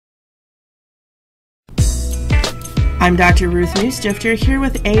I'm Dr. Ruth Newstifter here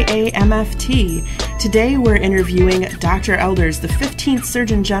with AAMFT. Today we're interviewing Dr. Elders, the 15th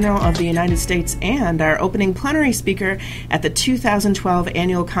Surgeon General of the United States and our opening plenary speaker at the 2012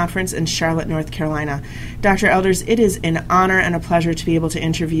 Annual Conference in Charlotte, North Carolina. Dr. Elders, it is an honor and a pleasure to be able to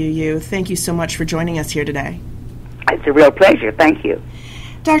interview you. Thank you so much for joining us here today. It's a real pleasure. Thank you.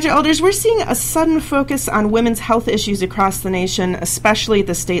 Dr. Elders, we're seeing a sudden focus on women's health issues across the nation, especially at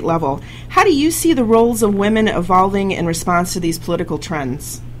the state level. How do you see the roles of women evolving in response to these political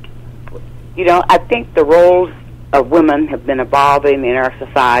trends? You know, I think the roles of women have been evolving in our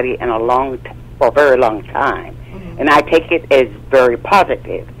society for a very long time, and I take it as very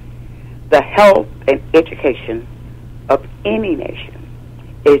positive. The health and education of any nation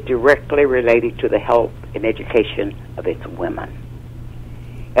is directly related to the health and education of its women.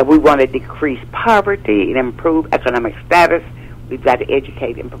 If we want to decrease poverty and improve economic status, we've got to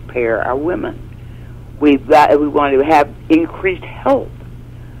educate and prepare our women. We want to have increased health.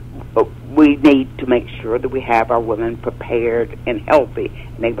 We need to make sure that we have our women prepared and healthy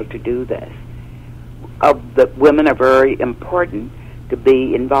and able to do this. The women are very important to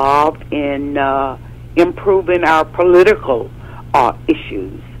be involved in improving our political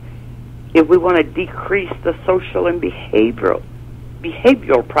issues. If we want to decrease the social and behavioral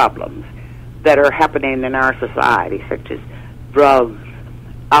problems that are happening in our society, such as drugs,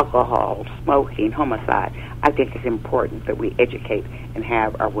 alcohol, smoking, homicide, I think it's important that we educate and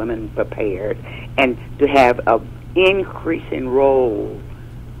have our women prepared and to have an increasing role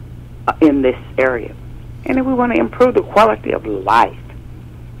in this area. And if we want to improve the quality of life,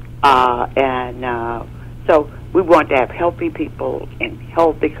 so we want to have healthy people in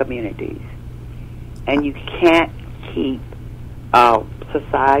healthy communities. And you can't keep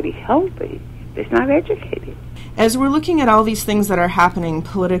society healthy. It's not educated. As we're looking at all these things that are happening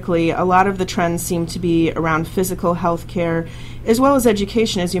politically, a lot of the trends seem to be around physical health care as well as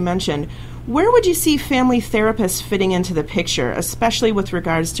education, as you mentioned. Where would you see family therapists fitting into the picture, especially with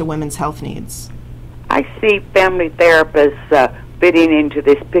regards to women's health needs? I see family therapists fitting into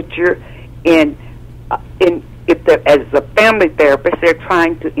this picture as a family therapist, they're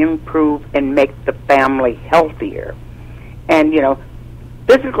trying to improve and make the family healthier. And, you know,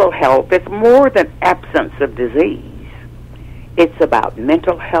 physical health is more than absence of disease. It's about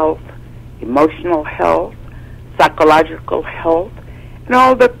mental health, emotional health, psychological health, and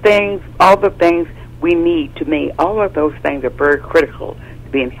all the things we need to me. All of those things are very critical to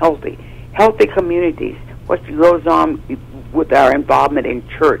being healthy. Healthy communities, what goes on with our involvement in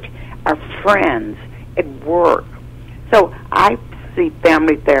church, our friends, at work. So I see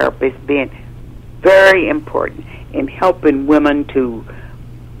family therapists being very important in helping women to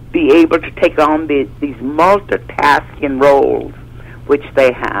be able to take on these multitasking roles which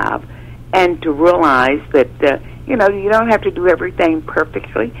they have, and to realize that you don't have to do everything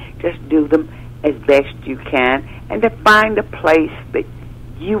perfectly. Just do them as best you can, and to find a place that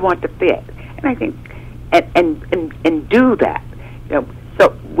you want to fit. And I think and do that. You know,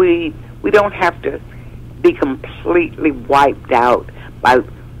 so we don't have to be completely wiped out by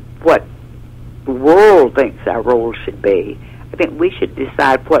what the world thinks our role should be. I think we should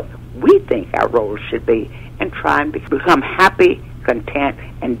decide what we think our role should be and try and become happy, content,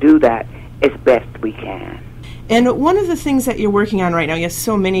 and do that as best we can. And one of the things that you're working on right now, you have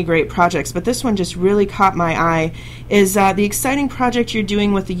so many great projects, but this one just really caught my eye, is the exciting project you're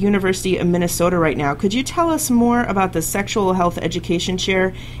doing with the University of Minnesota right now. Could you tell us more about the Sexual Health Education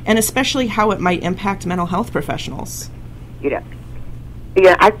Chair, and especially how it might impact mental health professionals? Yeah,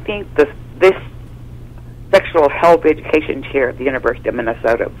 I think this Sexual Health Education Chair at the University of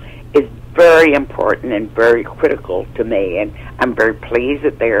Minnesota is very important and very critical to me, and I'm very pleased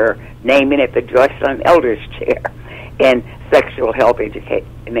that they're naming it the Joycelyn Elders Chair in Sexual Health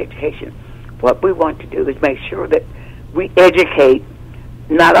and Education. What we want to do is make sure that we educate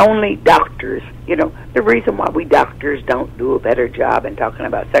not only doctors. You know, the reason why we doctors don't do a better job in talking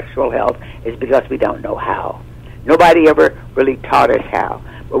about sexual health is because we don't know how. Nobody ever really taught us how.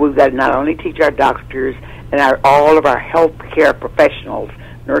 But we've got to not only teach our doctors and all of our health care professionals,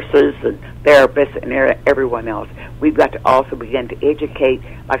 nurses and therapists and everyone else, we've got to also begin to educate,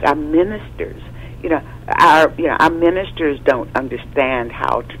 like our ministers. Our ministers don't understand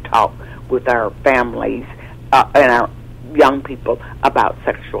how to talk with our families and our young people about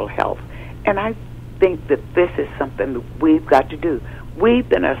sexual health. And I think that this is something that we've got to do. We've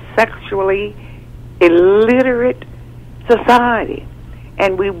been a sexually illiterate society,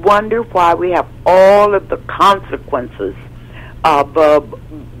 and we wonder why we have all of the consequences of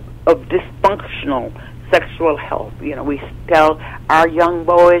dysfunctional sexual health. You know, we tell our young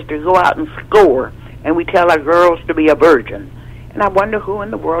boys to go out and score and we tell our girls to be a virgin. And I wonder who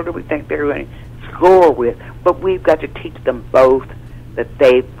in the world do we think they're going to score with. But we've got to teach them both that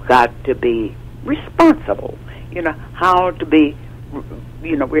they've got to be responsible. How to be,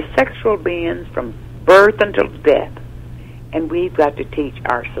 we're sexual beings from birth until death. And we've got to teach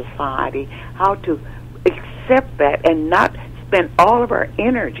our society how to accept that and not spend all of our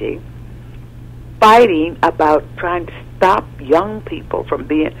energy fighting about trying to stop young people from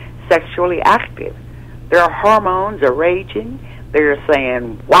being sexually active. Their hormones are raging. They're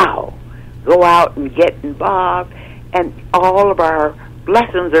saying, wow, go out and get involved. And all of our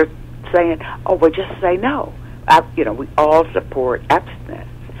lessons are saying, oh, well, just say no. We all support abstinence.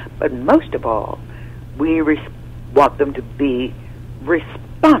 But most of all, we want them to be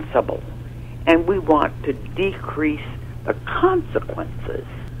responsible. And we want to decrease the consequences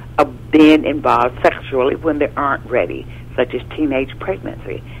of being involved sexually when they aren't ready, such as teenage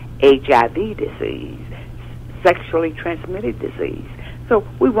pregnancy, HIV disease, sexually transmitted disease. So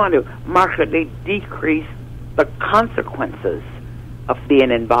we want to markedly decrease the consequences of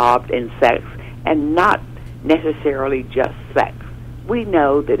being involved in sex and not necessarily just sex. We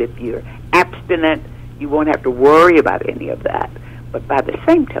know that if you're abstinent, you won't have to worry about any of that. But by the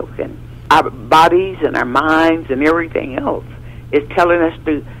same token, our bodies and our minds and everything else is telling us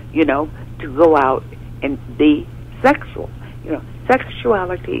to go out and be sexual.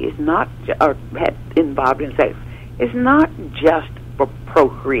 Sexuality is not, or involved in sex, is not just for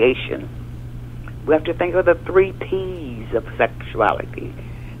procreation. We have to think of the 3 P's of sexuality.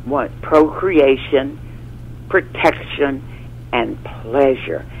 One, procreation, protection, and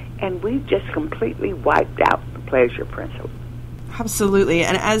pleasure. And we've just completely wiped out the pleasure principle. Absolutely.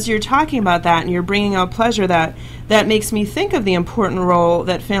 And as you're talking about that and you're bringing out pleasure, that makes me think of the important role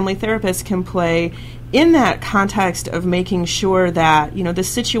that family therapists can play in that context of making sure that, the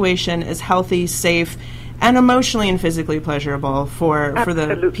situation is healthy, safe, and emotionally and physically pleasurable for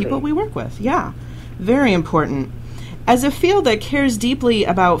the people we work with. Yeah, very important. As a field that cares deeply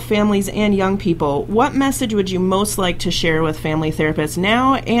about families and young people, what message would you most like to share with family therapists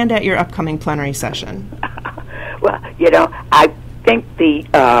now and at your upcoming plenary session? Well, I think the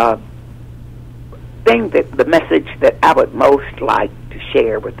message that I would most like to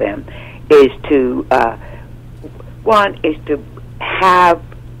share with them is to, one, is to have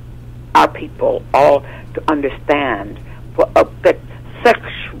our people all to understand that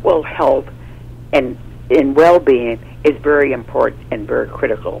sexual health and well-being is very important and very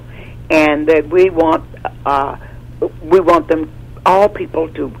critical, and that we want them, all people,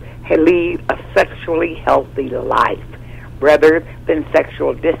 to lead a sexually healthy life rather than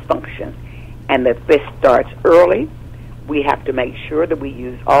sexual dysfunction, and that this starts early. We have to make sure that we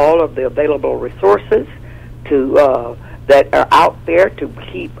use all of the available resources that are out there to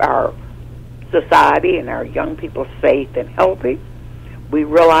keep our society and our young people safe and healthy. We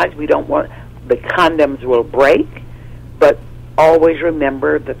realize we don't want the condoms will break, but always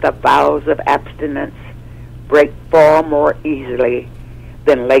remember that the vows of abstinence break far more easily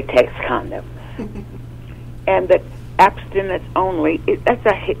than latex condoms. And that abstinence only, we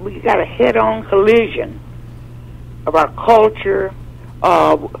got a head-on collision of our culture,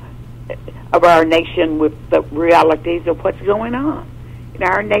 of our nation with the realities of what's going on.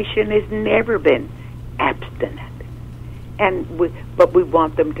 Our nation has never been abstinent, but we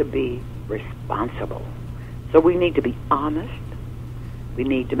want them to be responsible. So we need to be honest. We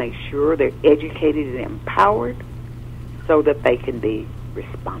need to make sure they're educated and empowered so that they can be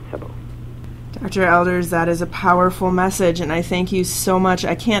responsible. Dr. Elders, that is a powerful message, and I thank you so much.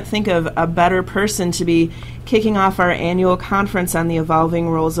 I can't think of a better person to be kicking off our annual conference on the evolving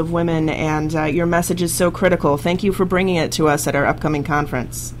roles of women, and your message is so critical. Thank you for bringing it to us at our upcoming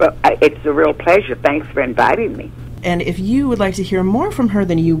conference. Well, it's a real pleasure. Thanks for inviting me. And if you would like to hear more from her,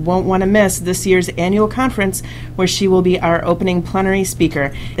 then you won't want to miss this year's annual conference, where she will be our opening plenary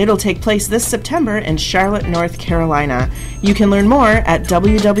speaker. It'll take place this September in Charlotte, North Carolina. You can learn more at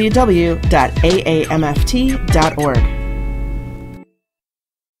www.aamft.org.